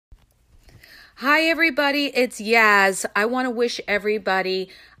Hi, everybody. It's Yaz. I want to wish everybody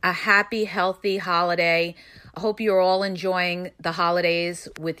a happy, healthy holiday. I hope you're all enjoying the holidays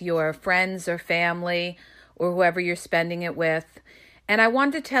with your friends or family or whoever you're spending it with. And I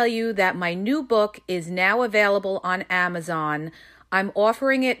want to tell you that my new book is now available on Amazon. I'm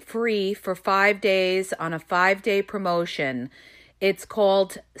offering it free for 5 days on a 5-day promotion. It's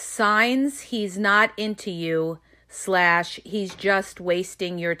called Signs He's Not Into You / He's Just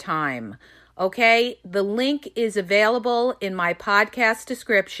Wasting Your Time. Okay, the link is available in my podcast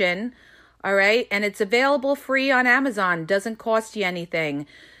description, all right? And it's available free on Amazon, doesn't cost you anything.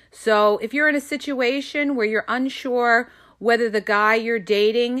 So if you're in a situation where you're unsure whether the guy you're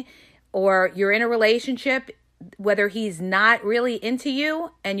dating or you're in a relationship, whether he's not really into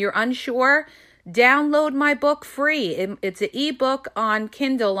you and you're unsure, download my book free. It's an ebook on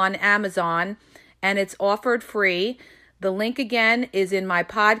Kindle on Amazon, and it's offered free. The link again is in my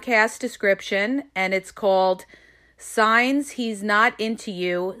podcast description, and it's called Signs He's Not Into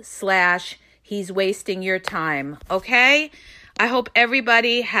You / He's Wasting Your Time. Okay? I hope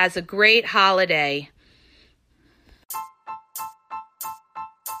everybody has a great holiday.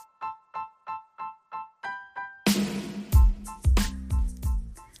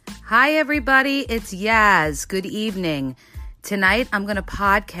 Hi, everybody. It's Yaz. Good evening. Tonight, I'm going to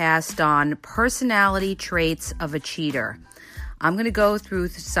podcast on personality traits of a cheater. I'm going to go through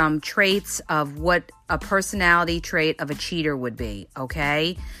some traits of what a personality trait of a cheater would be,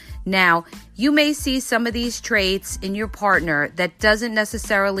 okay? Now, you may see some of these traits in your partner. That doesn't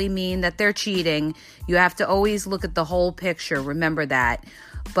necessarily mean that they're cheating. You have to always look at the whole picture. Remember that.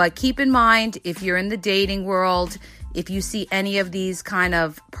 But keep in mind, if you're in the dating world, if you see any of these kind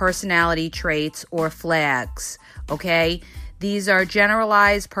of personality traits or flags, okay? These are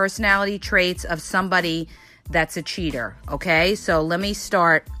generalized personality traits of somebody that's a cheater, okay? So let me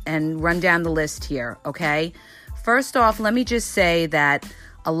start and run down the list here, okay? First off, let me just say that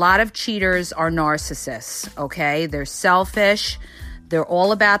a lot of cheaters are narcissists, okay? They're selfish. They're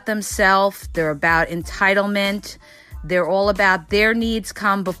all about themselves. They're about entitlement. They're all about their needs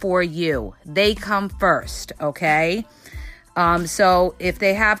come before you. They come first, okay? So if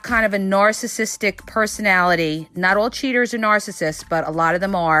they have kind of a narcissistic personality, not all cheaters are narcissists, but a lot of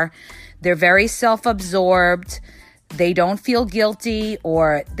them are. They're very self-absorbed. They don't feel guilty,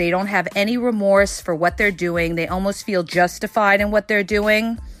 or they don't have any remorse for what they're doing. They almost feel justified in what they're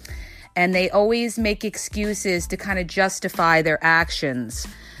doing. And they always make excuses to kind of justify their actions.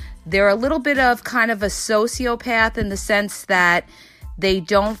 They're a little bit of kind of a sociopath in the sense that they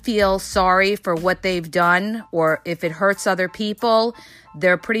don't feel sorry for what they've done, or if it hurts other people,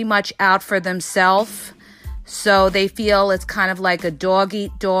 they're pretty much out for themselves. So they feel it's kind of like a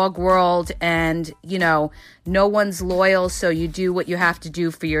dog-eat-dog world, and, no one's loyal, so you do what you have to do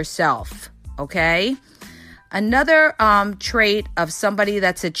for yourself, okay? Another trait of somebody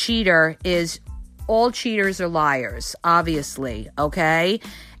that's a cheater is all cheaters are liars, obviously, okay?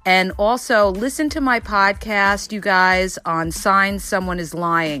 And also, listen to my podcast, you guys, on signs someone is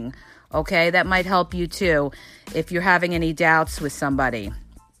lying, okay? That might help you, too, if you're having any doubts with somebody,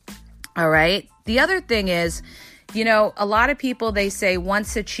 all right? The other thing is, a lot of people, they say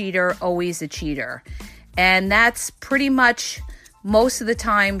once a cheater, always a cheater. And that's pretty much most of the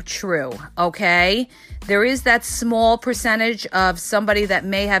time true, okay? There is that small percentage of somebody that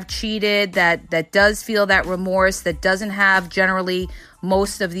may have cheated, that does feel that remorse, that doesn't have generally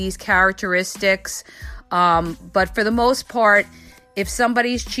most of these characteristics. But for the most part, if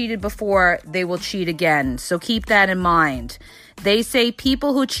somebody's cheated before, they will cheat again. So keep that in mind. They say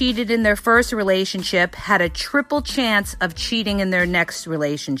people who cheated in their first relationship had a triple chance of cheating in their next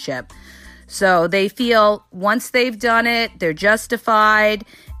relationship. So they feel once they've done it, they're justified,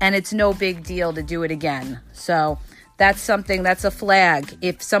 and it's no big deal to do it again. So that's a flag.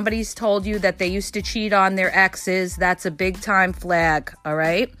 If somebody's told you that they used to cheat on their exes, that's a big time flag, all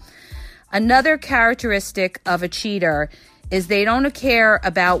right? Another characteristic of a cheater is they don't care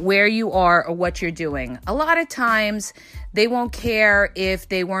about where you are or what you're doing. A lot of times they won't care if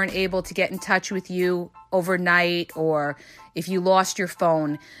they weren't able to get in touch with you overnight or if you lost your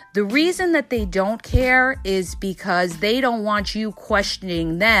phone. The reason that they don't care is because they don't want you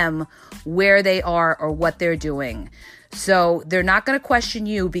questioning them where they are or what they're doing. So they're not going to question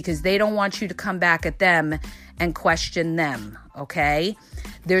you because they don't want you to come back at them and question them, okay?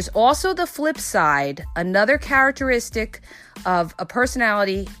 There's also the flip side. Another characteristic of a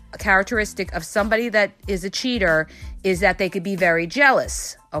personality, a characteristic of somebody that is a cheater, is that they could be very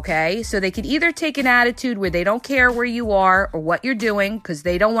jealous, okay? So they could either take an attitude where they don't care where you are or what you're doing because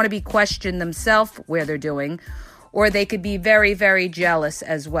they don't want to be questioned themselves where they're doing, or they could be very, very jealous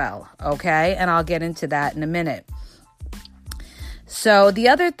as well, okay? And I'll get into that in a minute. So the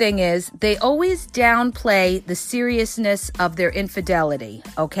other thing is they always downplay the seriousness of their infidelity,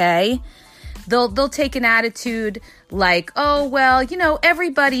 okay? They'll take an attitude like, oh, well,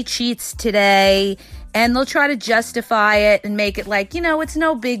 everybody cheats today, and they'll try to justify it and make it like, it's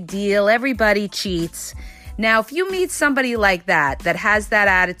no big deal. Everybody cheats. Now, if you meet somebody like that has that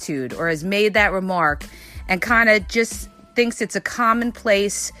attitude or has made that remark and kind of just thinks it's a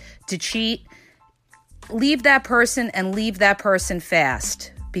commonplace to cheat, leave that person and leave that person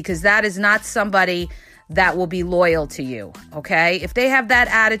fast, because that is not somebody that will be loyal to you, okay? If they have that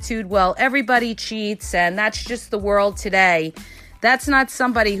attitude, well, everybody cheats and that's just the world today, that's not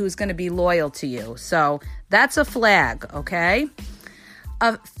somebody who's going to be loyal to you. So that's a flag, okay?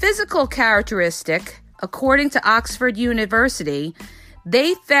 A physical characteristic, according to Oxford University,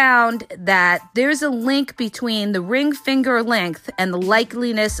 they found that there's a link between the ring finger length and the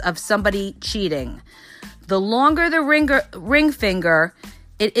likeliness of somebody cheating. The longer the ring finger,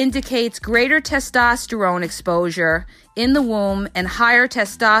 it indicates greater testosterone exposure in the womb, and higher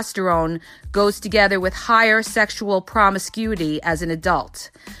testosterone goes together with higher sexual promiscuity as an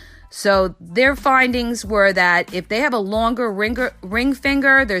adult. So their findings were that if they have a longer ring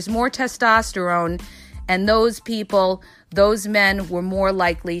finger, there's more testosterone, and those men were more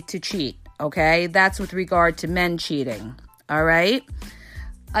likely to cheat, okay? That's with regard to men cheating, all right?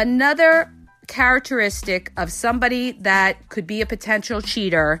 Another characteristic of somebody that could be a potential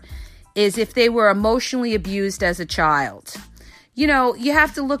cheater is if they were emotionally abused as a child. You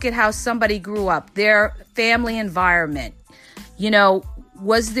have to look at how somebody grew up, their family environment.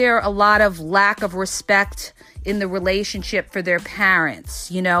 Was there a lot of lack of respect in the relationship for their parents?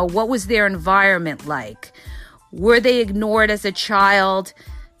 What was their environment like? Were they ignored as a child?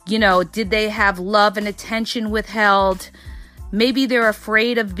 Did they have love and attention withheld? Maybe they're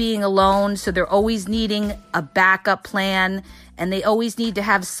afraid of being alone, so they're always needing a backup plan, and they always need to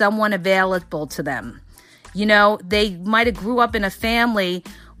have someone available to them. They might have grew up in a family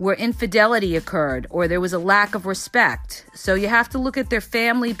where infidelity occurred, or there was a lack of respect. So you have to look at their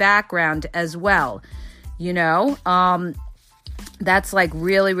family background as well. That's like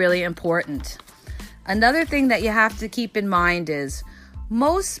really, really important. Another thing that you have to keep in mind is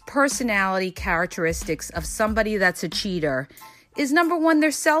most personality characteristics of somebody that's a cheater is, number one,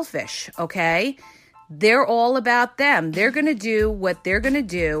 they're selfish, okay? They're all about them. They're going to do what they're going to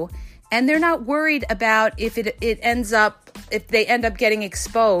do, and they're not worried about if they end up getting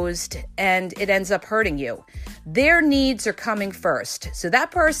exposed and it ends up hurting you. Their needs are coming first. So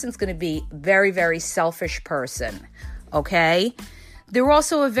that person's going to be a very, very selfish person, okay? They're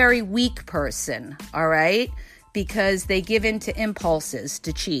also a very weak person, all right? Because they give in to impulses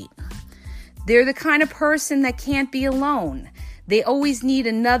to cheat. They're the kind of person that can't be alone. They always need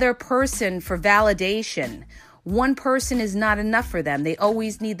another person for validation. One person is not enough for them. They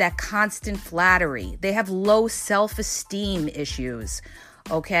always need that constant flattery. They have low self-esteem issues,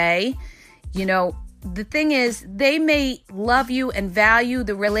 okay? The thing is, they may love you and value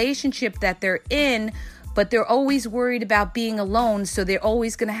the relationship that they're in, but they're always worried about being alone, so they're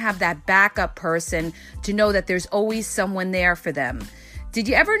always going to have that backup person to know that there's always someone there for them. Did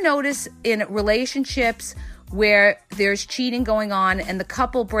you ever notice in relationships where there's cheating going on and the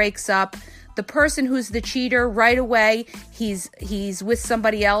couple breaks up, the person who's the cheater right away, he's with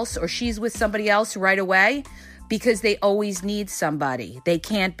somebody else or she's with somebody else right away? Because they always need somebody. They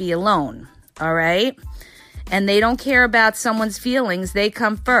can't be alone, all right? And they don't care about someone's feelings. They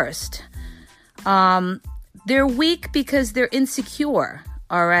come first. They're weak because they're insecure,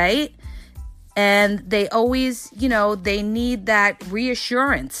 all right? And they always, they need that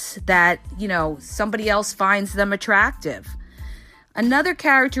reassurance that, somebody else finds them attractive. Another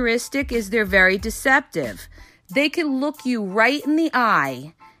characteristic is they're very deceptive. They can look you right in the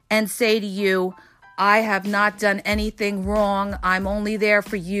eye and say to you, I have not done anything wrong. I'm only there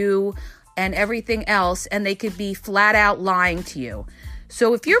for you and everything else. And they could be flat out lying to you.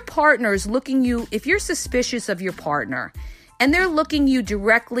 So if your partner's if you're suspicious of your partner and they're looking you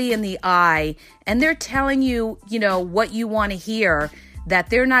directly in the eye and they're telling you, what you want to hear, that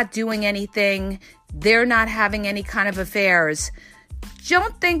they're not doing anything, they're not having any kind of affairs,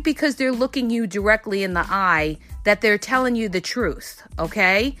 don't think because they're looking you directly in the eye that they're telling you the truth,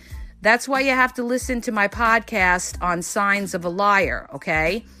 okay? That's why you have to listen to my podcast on signs of a liar,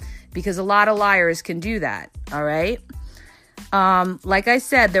 okay? Because a lot of liars can do that, all right? Like I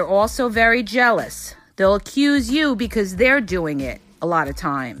said, they're also very jealous. They'll accuse you because they're doing it a lot of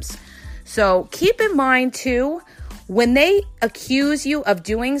times. So keep in mind, too, When they accuse you of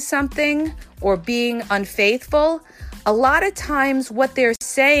doing something or being unfaithful, a lot of times what they're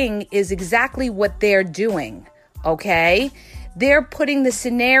saying is exactly what they're doing, okay? They're putting the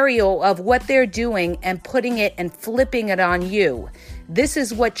scenario of what they're doing and putting it and flipping it on you. This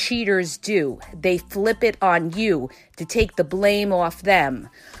is what cheaters do. They flip it on you to take the blame off them.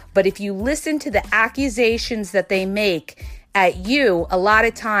 But if you listen to the accusations that they make at you, a lot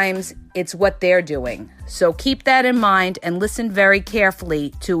of times it's what they're doing. So keep that in mind and listen very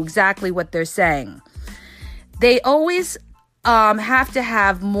carefully to exactly what they're saying. They always have to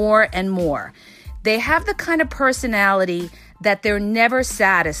have more and more. They have the kind of personality that they're never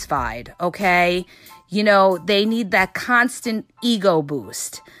satisfied, okay? You know, they need that constant ego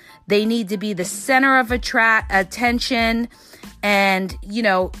boost. They need to be the center of attention, and, you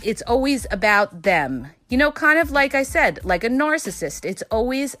know, it's always about them. You know, kind of like I said, like a narcissist, it's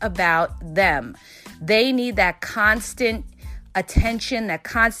always about them. They need that constant attention, that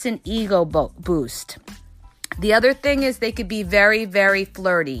constant ego boost. The other thing is they could be very, very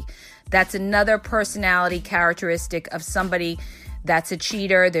flirty. That's another personality characteristic of somebody that's a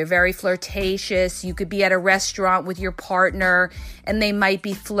cheater. They're very flirtatious. You could be at a restaurant with your partner and they might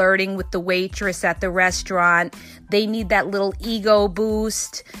be flirting with the waitress at the restaurant. They need that little ego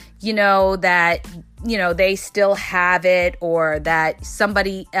boost, you know, that, you know, they still have it, or that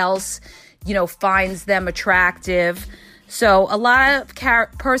somebody else, you know, finds them attractive. So a lot of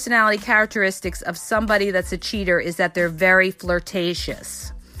personality characteristics of somebody that's a cheater is that they're very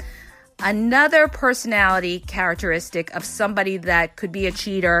flirtatious. Another personality characteristic of somebody that could be a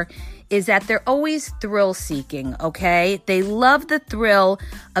cheater is that they're always thrill-seeking, okay? They love the thrill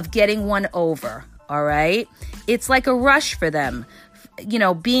of getting one over, all right? It's like a rush for them, you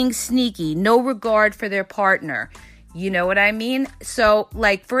know, being sneaky, no regard for their partner. You know what I mean? So,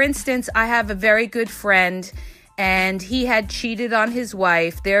 like, for instance, I have a very good friend, and he had cheated on his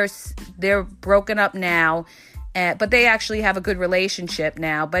wife. They're broken up now. But they actually have a good relationship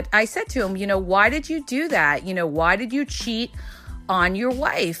now. But I said to him, you know, why did you do that? You know, why did you cheat on your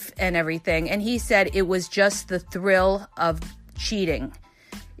wife and everything? And he said it was just the thrill of cheating.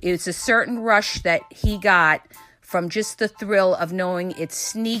 It's a certain rush that he got from just the thrill of knowing it's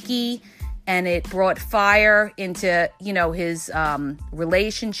sneaky, and it brought fire into, you know, his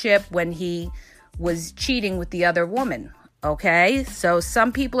relationship when he was cheating with the other woman. Okay? So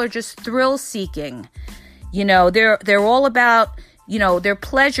some people are just thrill seeking. You know, they're all about, you know, they're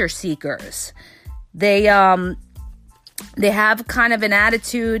pleasure seekers. They have kind of an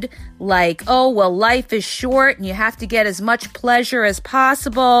attitude like, oh, well, life is short and you have to get as much pleasure as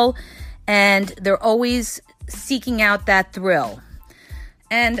possible. And they're always seeking out that thrill.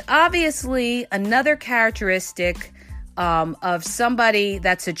 And obviously, another characteristic of somebody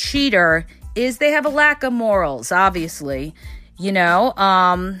that's a cheater is they have a lack of morals, obviously. You know,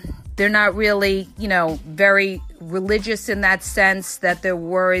 they're not really, you know, very religious in that sense, that they're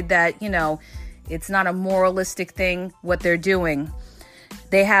worried that, you know, it's not a moralistic thing what they're doing.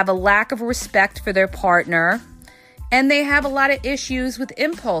 They have a lack of respect for their partner, and they have a lot of issues with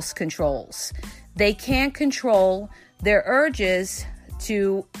impulse controls. They can't control their urges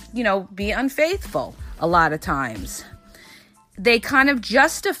to, you know, be unfaithful a lot of times. They kind of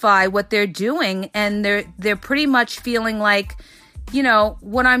justify what they're doing, and they're pretty much feeling like, you know,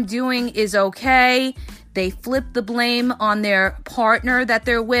 what I'm doing is okay. They flip the blame on their partner that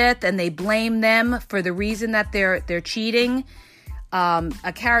they're with, and they blame them for the reason that they're cheating.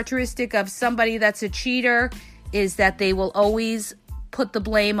 A characteristic of somebody that's a cheater is that they will always put the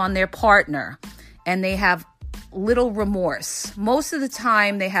blame on their partner, and they have little remorse. Most of the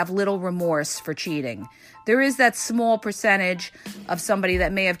time, they have little remorse for cheating. There is that small percentage of somebody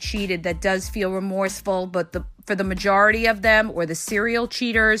that may have cheated that does feel remorseful, but for the majority of them, or the serial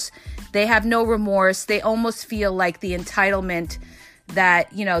cheaters, they have no remorse. They almost feel like the entitlement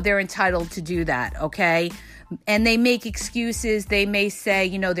that, you know, they're entitled to do that, okay? And they make excuses. They may say,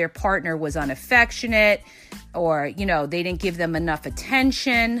 you know, their partner was unaffectionate, or, you know, they didn't give them enough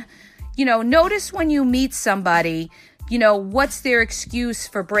attention. You know, notice when you meet somebody, you know, what's their excuse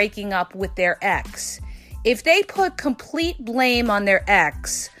for breaking up with their ex? If they put complete blame on their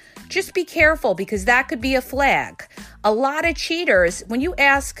ex, just be careful, because that could be a flag. A lot of cheaters, when you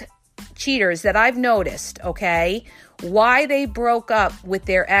ask cheaters that I've noticed, okay, why they broke up with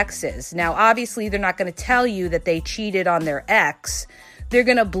their exes. Now, obviously, they're not going to tell you that they cheated on their ex. They're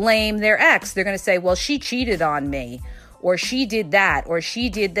going to blame their ex. They're going to say, well, she cheated on me, or she did that, or she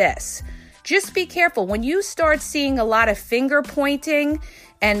did this. Just be careful. When you start seeing a lot of finger pointing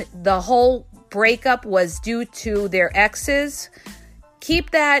and the whole breakup was due to their exes,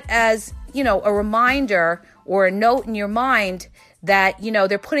 keep that as, you know, a reminder or a note in your mind that,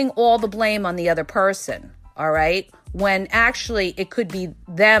 they're putting all the blame on the other person, all right? When actually it could be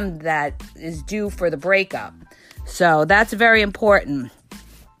them that is due for the breakup. So that's very important.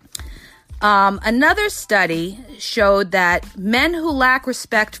 Another study showed that men who lack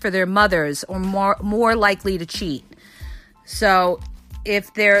respect for their mothers are more likely to cheat. So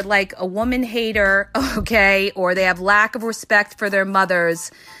if they're like a woman hater, okay, or they have lack of respect for their mothers,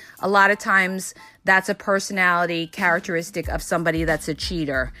 a lot of times that's a personality characteristic of somebody that's a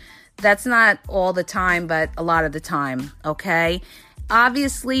cheater. That's not all the time, but a lot of the time, okay?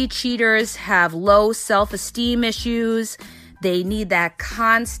 Obviously, cheaters have low self-esteem issues. They need that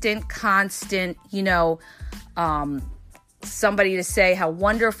constant, somebody to say how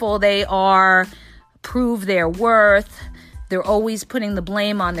wonderful they are, prove their worth. They're always putting the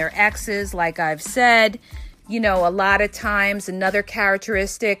blame on their exes, like I've said. A lot of times, another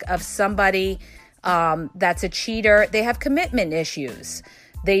characteristic of somebody that's a cheater, they have commitment issues.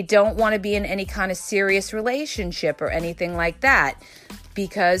 They don't want to be in any kind of serious relationship or anything like that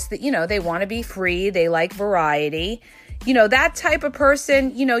because, they want to be free. They like variety. That type of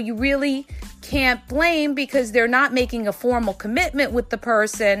person, you really can't blame because they're not making a formal commitment with the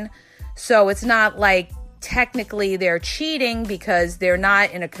person. So it's not like technically they're cheating because they're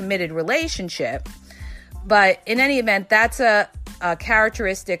not in a committed relationship. But in any event, that's a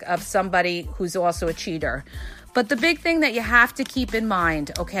characteristic of somebody who's also a cheater. But the big thing that you have to keep in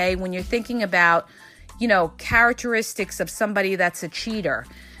mind, okay, when you're thinking about, characteristics of somebody that's a cheater,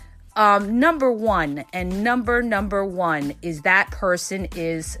 number one is that person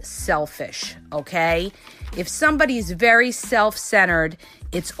is selfish, okay? If somebody's very self-centered,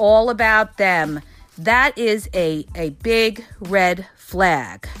 it's all about them, that is a big red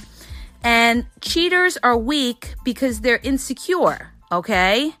flag. And cheaters are weak because they're insecure,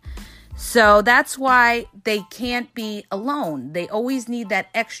 okay? So that's why they can't be alone. They always need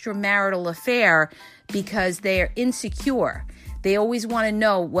that extramarital affair because they're insecure. They always want to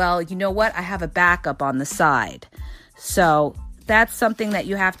know, well, you know what? I have a backup on the side. So that's something that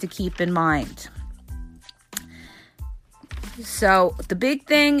you have to keep in mind. So the big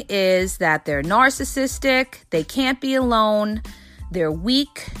thing is that they're narcissistic. They can't be alone. They're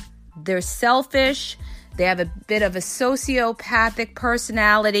weak. They're selfish. They have a bit of a sociopathic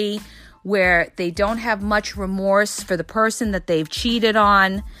personality where they don't have much remorse for the person that they've cheated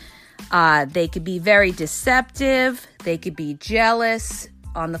on. They could be very deceptive. They could be jealous.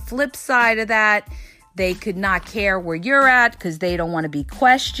 On the flip side of that, they could not care where you're at because they don't want to be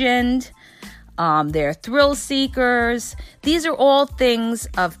questioned. They're thrill seekers. These are all things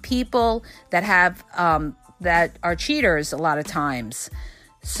of people that have that are cheaters a lot of times.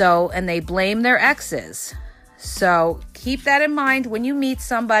 So, and they blame their exes. So keep that in mind when you meet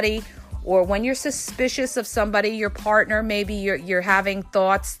somebody or when you're suspicious of somebody, your partner, maybe you're having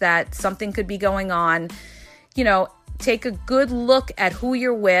thoughts that something could be going on. Take a good look at who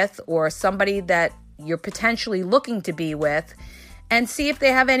you're with or somebody that you're potentially looking to be with and see if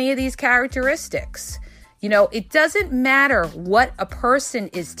they have any of these characteristics. It doesn't matter what a person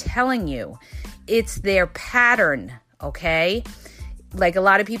is telling you. It's their pattern, okay? Like a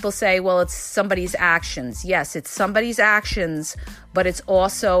lot of people say, well, it's somebody's actions. Yes, it's somebody's actions, but it's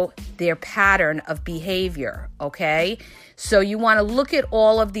also their pattern of behavior, okay? So you want to look at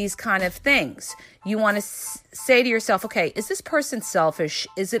all of these kind of things. You want to say to yourself, okay, is this person selfish?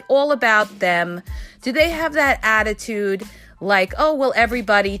 Is it all about them? Do they have that attitude like, oh, well,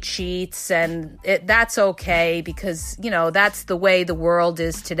 everybody cheats and that's okay because, that's the way the world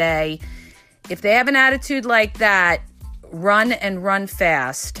is today. If they have an attitude like that, run and run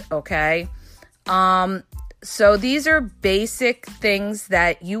fast, okay? So these are basic things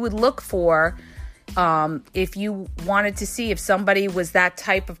that you would look for if you wanted to see if somebody was that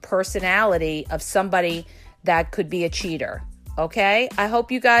type of personality of somebody that could be a cheater, okay? I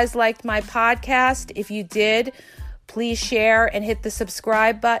hope you guys liked my podcast. If you did, please share and hit the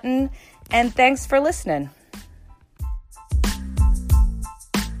subscribe button. And thanks for listening.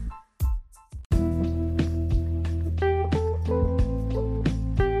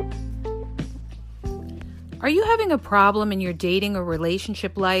 Are you having a problem in your dating or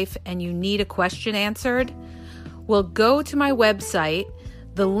relationship life and you need a question answered? Well, go to my website.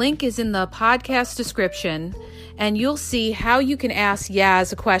 The link is in the podcast description, and you'll see how you can ask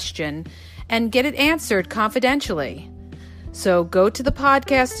Yaz a question and get it answered confidentially. So go to the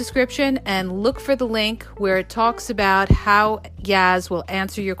podcast description and look for the link where it talks about how Yaz will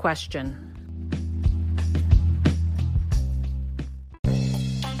answer your question.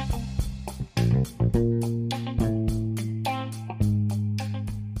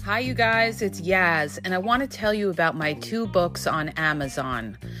 Hi, you guys, it's Yaz, and I want to tell you about my 2 books on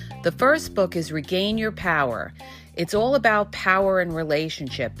Amazon. The first book is Regain Your Power. It's all about power and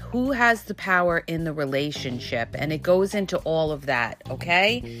relationship. Who has the power in the relationship? And it goes into all of that,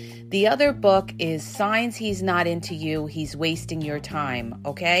 okay? The other book is Signs He's Not Into You, He's Wasting Your Time,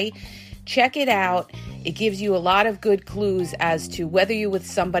 okay? Check it out. It gives you a lot of good clues as to whether you're with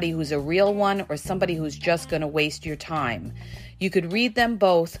somebody who's a real one or somebody who's just going to waste your time. You could read them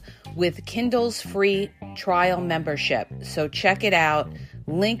both with Kindle's free trial membership. So check it out.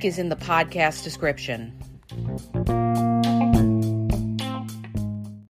 Link is in the podcast description.